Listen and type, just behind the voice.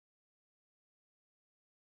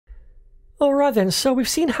Alright then, so we've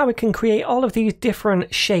seen how we can create all of these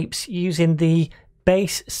different shapes using the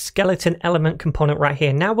base skeleton element component right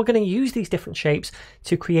here. Now we're going to use these different shapes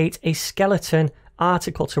to create a skeleton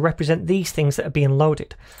article to represent these things that are being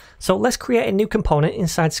loaded. So let's create a new component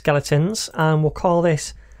inside skeletons, and we'll call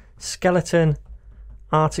this skeleton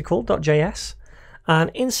article.js. And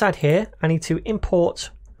inside here I need to import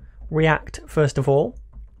React first of all,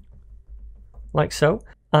 like so.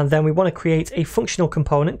 And then we want to create a functional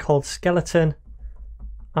component called skeleton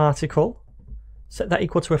article. Set that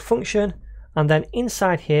equal to a function. And then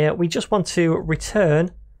inside here, we just want to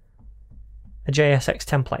return a JSX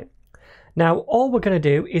template. Now, all we're going to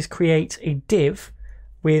do is create a div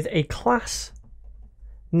with a class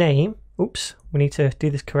name. Oops, we need to do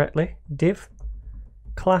this correctly. Div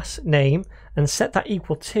class name, and set that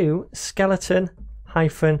equal to skeleton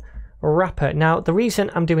hyphen wrapper. Now the reason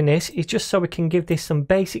I'm doing this is just so we can give this some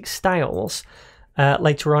basic styles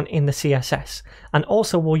later on in the CSS, and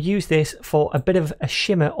also we'll use this for a bit of a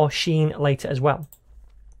shimmer or sheen later as well.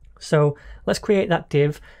 So let's create that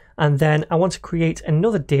div, and then I want to create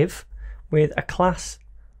another div with a class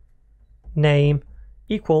name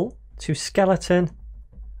equal to skeleton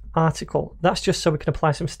article. That's just so we can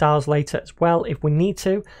apply some styles later as well if we need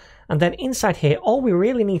to. And then inside here, all we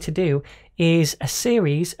really need to do is a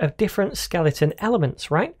series of different skeleton elements,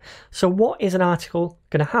 right? So what is an article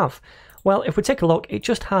going to have? Well, if we take a look, it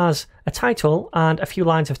just has a title and a few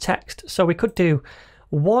lines of text. So we could do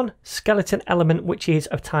one skeleton element, which is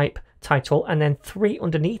of type title, and then 3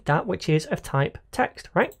 underneath that, which is of type text,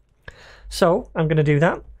 right? So I'm going to do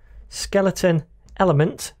that. Skeleton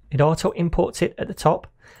element, it auto imports it at the top.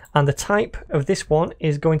 And the type of this one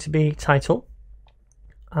is going to be title.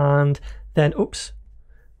 And then, oops,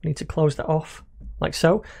 I need to close that off like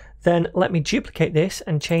so. Then let me duplicate this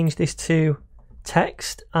and change this to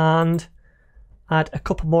text and add a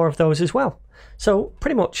couple more of those as well. So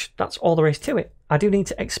pretty much that's all there is to it. I do need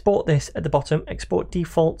to export this at the bottom, export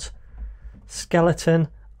default skeleton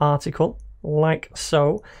article like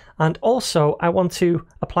so. And also I want to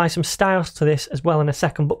apply some styles to this as well in a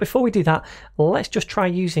second. But before we do that, let's just try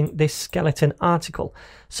using this skeleton article.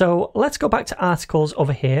 So let's go back to articles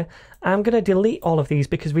over here. I'm going to delete all of these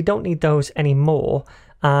because we don't need those anymore.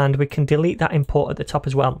 And we can delete that import at the top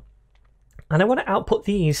as well. And I want to output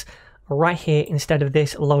these right here instead of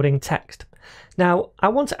this loading text. Now I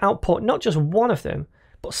want to output not just one of them,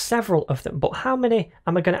 but several of them. But how many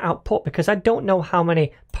am I going to output? Because I don't know how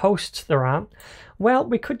many posts there are. Well,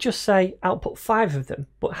 we could just say output 5 of them.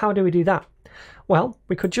 But how do we do that? Well,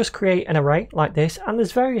 we could just create an array like this, and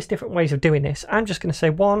there's various different ways of doing this. I'm just going to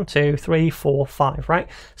say 1, 2, 3, 4, 5, right?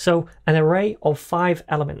 So an array of 5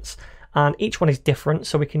 elements, and each one is different,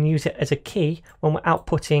 so we can use it as a key when we're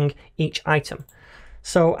outputting each item.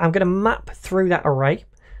 So I'm going to map through that array.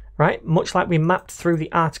 Right, much like we mapped through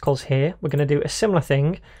the articles here, we're going to do a similar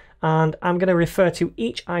thing, and I'm going to refer to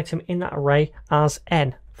each item in that array as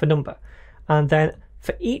n for number. And then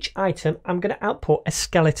for each item, I'm going to output a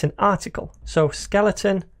skeleton article. So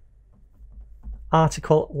skeleton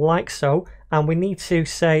article like so, and we need to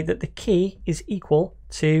say that the key is equal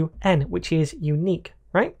to n, which is unique,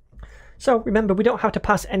 right? So remember, we don't have to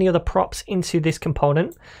pass any other props into this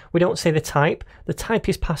component. We don't say the type. The type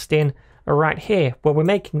is passed in right here where we're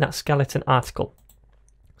making that skeleton article.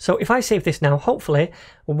 So if I save this now, hopefully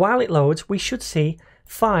while it loads we should see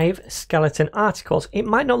 5 skeleton articles. It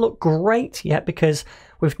might not look great yet because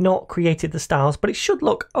we've not created the styles, but it should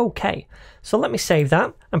look okay. So let me save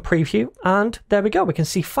that and preview, and there we go, we can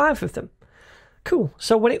see 5 of them. Cool.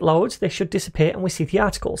 So when it loads they should disappear and we see the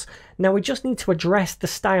articles. Now we just need to address the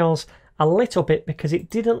styles a little bit because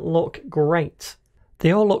it didn't look great.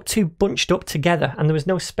 They all look too bunched up together and there was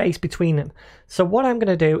no space between them. So what I'm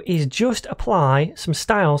going to do is just apply some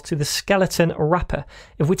styles to the skeleton wrapper.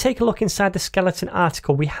 If we take a look inside the skeleton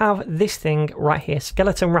article, we have this thing right here,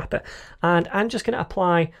 skeleton wrapper. And I'm just going to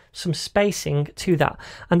apply some spacing to that.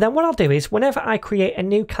 And then what I'll do is whenever I create a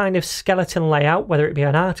new kind of skeleton layout, whether it be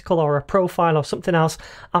an article or a profile or something else,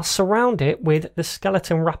 I'll surround it with the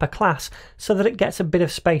skeleton wrapper class so that it gets a bit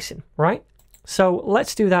of spacing, right? So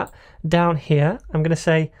let's do that down here. I'm going to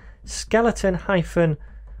say skeleton hyphen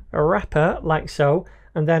wrapper like so,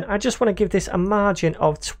 and then I just want to give this a margin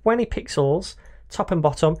of 20 pixels top and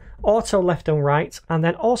bottom, auto left and right, and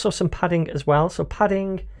then also some padding as well. So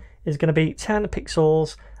padding is going to be 10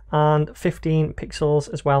 pixels and 15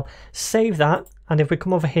 pixels as well. Save that, and if we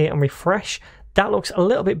come over here and refresh, That looks a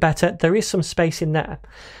little bit better. There is some space in there.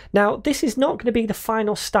 Now, this is not going to be the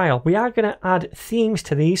final style. We are going to add themes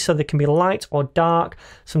to these so they can be light or dark,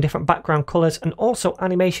 some different background colors, and also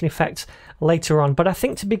animation effects later on. But I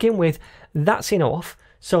think to begin with, that's enough,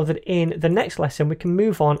 so that in the next lesson we can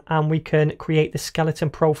move on and we can create the skeleton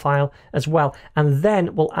profile as well. And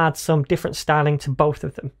then we'll add some different styling to both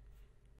of them.